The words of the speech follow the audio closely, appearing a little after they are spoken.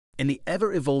In the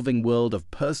ever-evolving world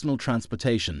of personal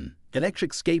transportation,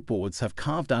 electric skateboards have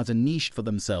carved out a niche for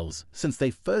themselves since they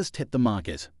first hit the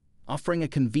market. Offering a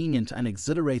convenient and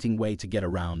exhilarating way to get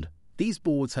around, these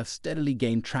boards have steadily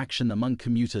gained traction among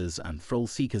commuters and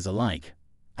thrill-seekers alike.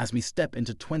 As we step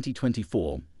into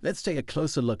 2024, let's take a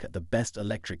closer look at the best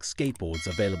electric skateboards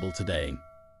available today.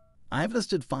 I've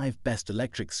listed 5 best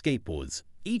electric skateboards,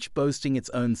 each boasting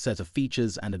its own set of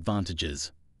features and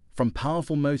advantages. From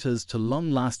powerful motors to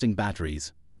long-lasting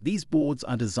batteries, these boards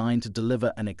are designed to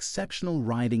deliver an exceptional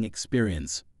riding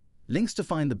experience. Links to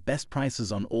find the best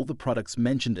prices on all the products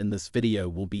mentioned in this video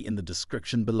will be in the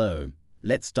description below.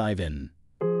 Let's dive in.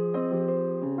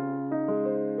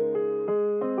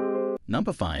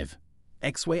 Number 5.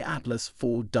 X-Way Atlas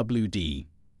 4WD.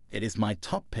 It is my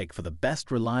top pick for the best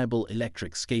reliable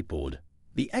electric skateboard.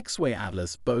 The X-Way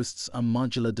Atlas boasts a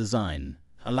modular design,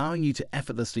 allowing you to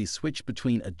effortlessly switch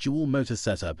between a dual motor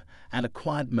setup and a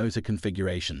quad motor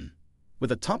configuration.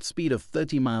 With a top speed of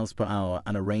 30 miles per hour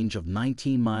and a range of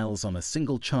 19 miles on a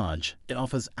single charge, it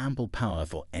offers ample power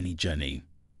for any journey.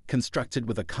 Constructed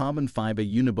with a carbon fiber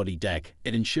unibody deck,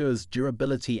 it ensures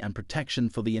durability and protection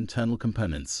for the internal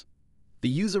components. The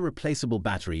user-replaceable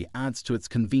battery adds to its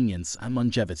convenience and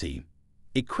longevity.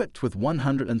 Equipped with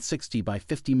 160 by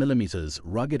 50 mm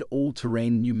rugged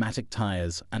all-terrain pneumatic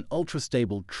tires and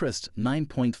ultra-stable Trist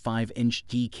 9.5-inch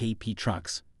DKP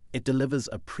trucks, it delivers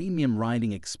a premium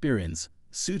riding experience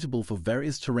suitable for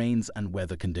various terrains and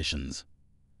weather conditions.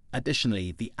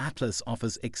 Additionally, the Atlas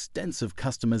offers extensive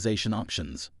customization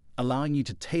options, allowing you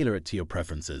to tailor it to your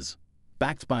preferences.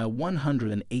 Backed by a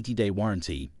 180-day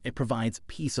warranty, it provides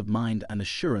peace of mind and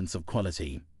assurance of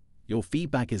quality. Your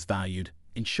feedback is valued,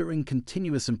 ensuring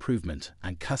continuous improvement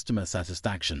and customer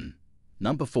satisfaction.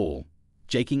 Number 4.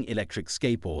 Jaking Electric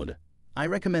Skateboard. I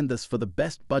recommend this for the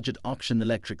best budget option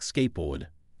electric skateboard.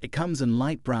 It comes in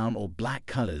light brown or black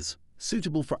colors,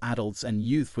 suitable for adults and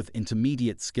youth with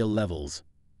intermediate skill levels.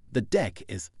 The deck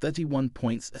is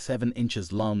 31.7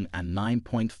 inches long and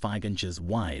 9.5 inches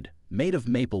wide, made of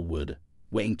maple wood.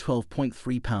 Weighing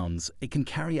 12.3 pounds, it can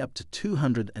carry up to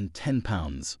 210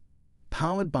 pounds.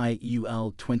 Powered by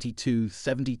UL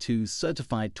 2272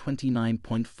 certified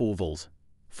 29.4 volt,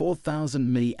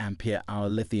 4000 mAh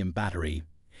lithium battery,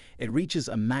 it reaches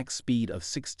a max speed of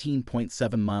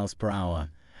 16.7 miles per hour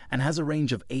and has a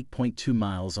range of 8.2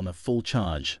 miles on a full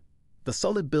charge. The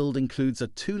solid build includes a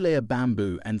 2-layer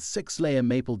bamboo and 6-layer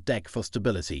maple deck for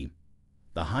stability.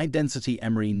 The high-density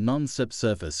emery non-slip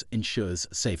surface ensures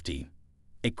safety.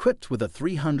 Equipped with a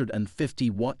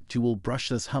 350-watt dual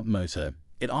brushless hub motor,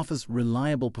 it offers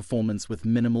reliable performance with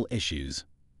minimal issues.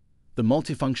 The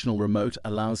multifunctional remote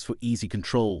allows for easy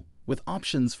control, with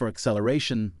options for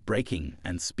acceleration, braking,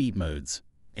 and speed modes.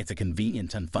 It's a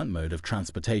convenient and fun mode of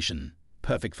transportation,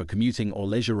 perfect for commuting or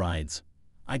leisure rides.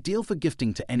 Ideal for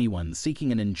gifting to anyone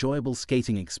seeking an enjoyable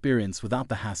skating experience without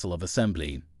the hassle of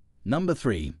assembly. Number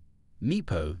 3.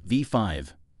 Meepo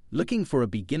V5. Looking for a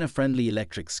beginner-friendly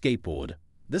electric skateboard?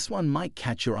 This one might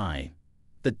catch your eye.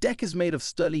 The deck is made of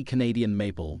sturdy Canadian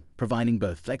maple, providing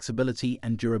both flexibility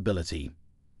and durability.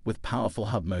 With powerful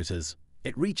hub motors,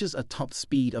 it reaches a top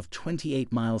speed of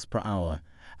 28 miles per hour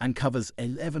and covers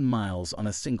 11 miles on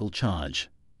a single charge.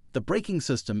 The braking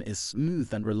system is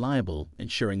smooth and reliable,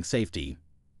 ensuring safety.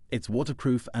 It's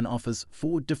waterproof and offers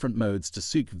 4 different modes to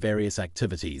suit various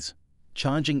activities.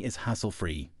 Charging is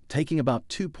hassle-free, taking about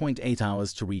 2.8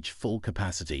 hours to reach full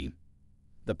capacity.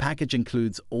 The package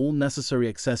includes all necessary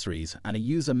accessories and a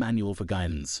user manual for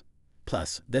guidance.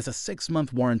 Plus, there's a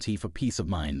 6-month warranty for peace of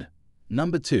mind.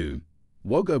 Number 2.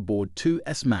 Wogo Board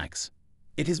 2S Max.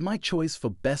 It is my choice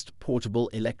for best portable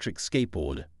electric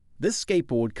skateboard. This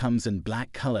skateboard comes in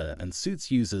black color and suits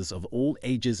users of all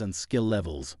ages and skill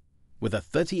levels. With a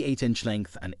 38-inch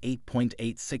length and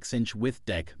 8.86-inch width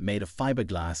deck made of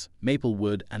fiberglass, maple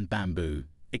wood, and bamboo,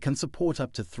 it can support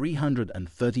up to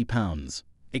 330 pounds.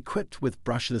 Equipped with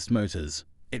brushless motors,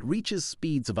 it reaches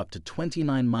speeds of up to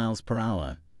 29 miles per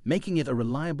hour, making it a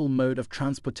reliable mode of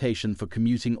transportation for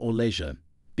commuting or leisure.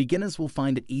 Beginners will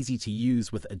find it easy to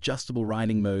use with adjustable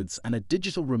riding modes and a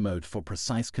digital remote for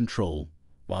precise control,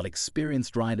 while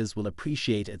experienced riders will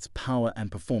appreciate its power and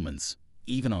performance,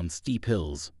 even on steep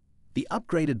hills. The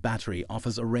upgraded battery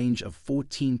offers a range of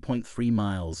 14.3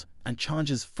 miles and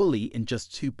charges fully in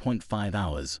just 2.5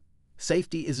 hours.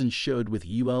 Safety is ensured with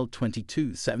UL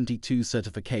 2272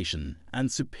 certification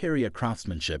and superior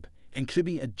craftsmanship,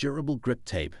 including a durable grip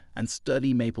tape and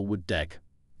sturdy maplewood deck.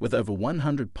 With over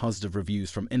 100 positive reviews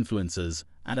from influencers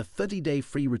and a 30-day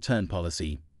free return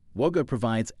policy, Wogo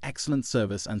provides excellent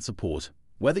service and support.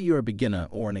 Whether you're a beginner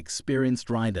or an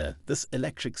experienced rider, this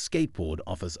electric skateboard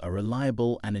offers a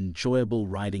reliable and enjoyable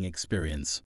riding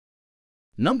experience.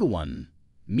 Number 1.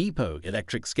 Meepo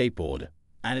Electric Skateboard,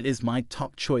 and it is my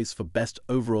top choice for best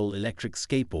overall electric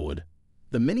skateboard.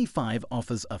 The Mini 5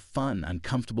 offers a fun and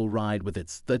comfortable ride with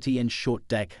its 30-inch short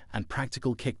deck and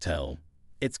practical kicktail.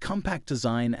 Its compact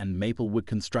design and maple wood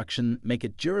construction make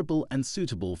it durable and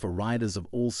suitable for riders of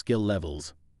all skill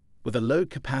levels. With a load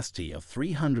capacity of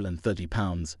 330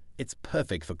 pounds, it's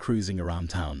perfect for cruising around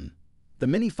town. The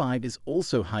Mini 5 is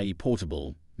also highly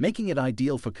portable, making it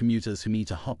ideal for commuters who need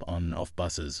to hop on and off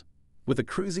buses. With a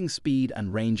cruising speed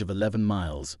and range of 11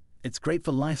 miles, it's great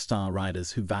for lifestyle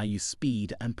riders who value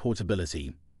speed and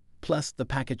portability. Plus, the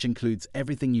package includes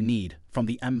everything you need, from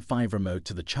the M5 remote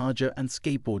to the charger and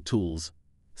skateboard tools.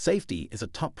 Safety is a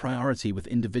top priority with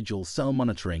individual cell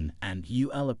monitoring and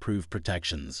UL-approved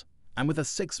protections. And with a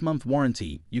 6-month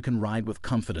warranty, you can ride with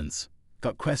confidence.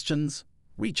 Got questions?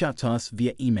 Reach out to us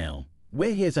via email.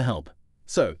 We're here to help.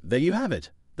 So, there you have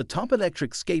it. The top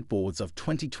electric skateboards of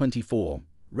 2024,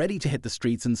 ready to hit the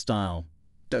streets in style.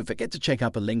 Don't forget to check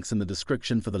out the links in the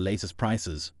description for the latest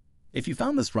prices. If you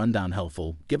found this rundown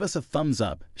helpful, give us a thumbs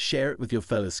up, share it with your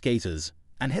fellow skaters,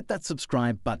 and hit that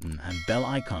subscribe button and bell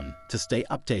icon to stay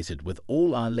updated with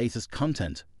all our latest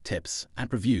content, tips,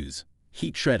 and reviews.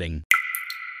 Keep shredding.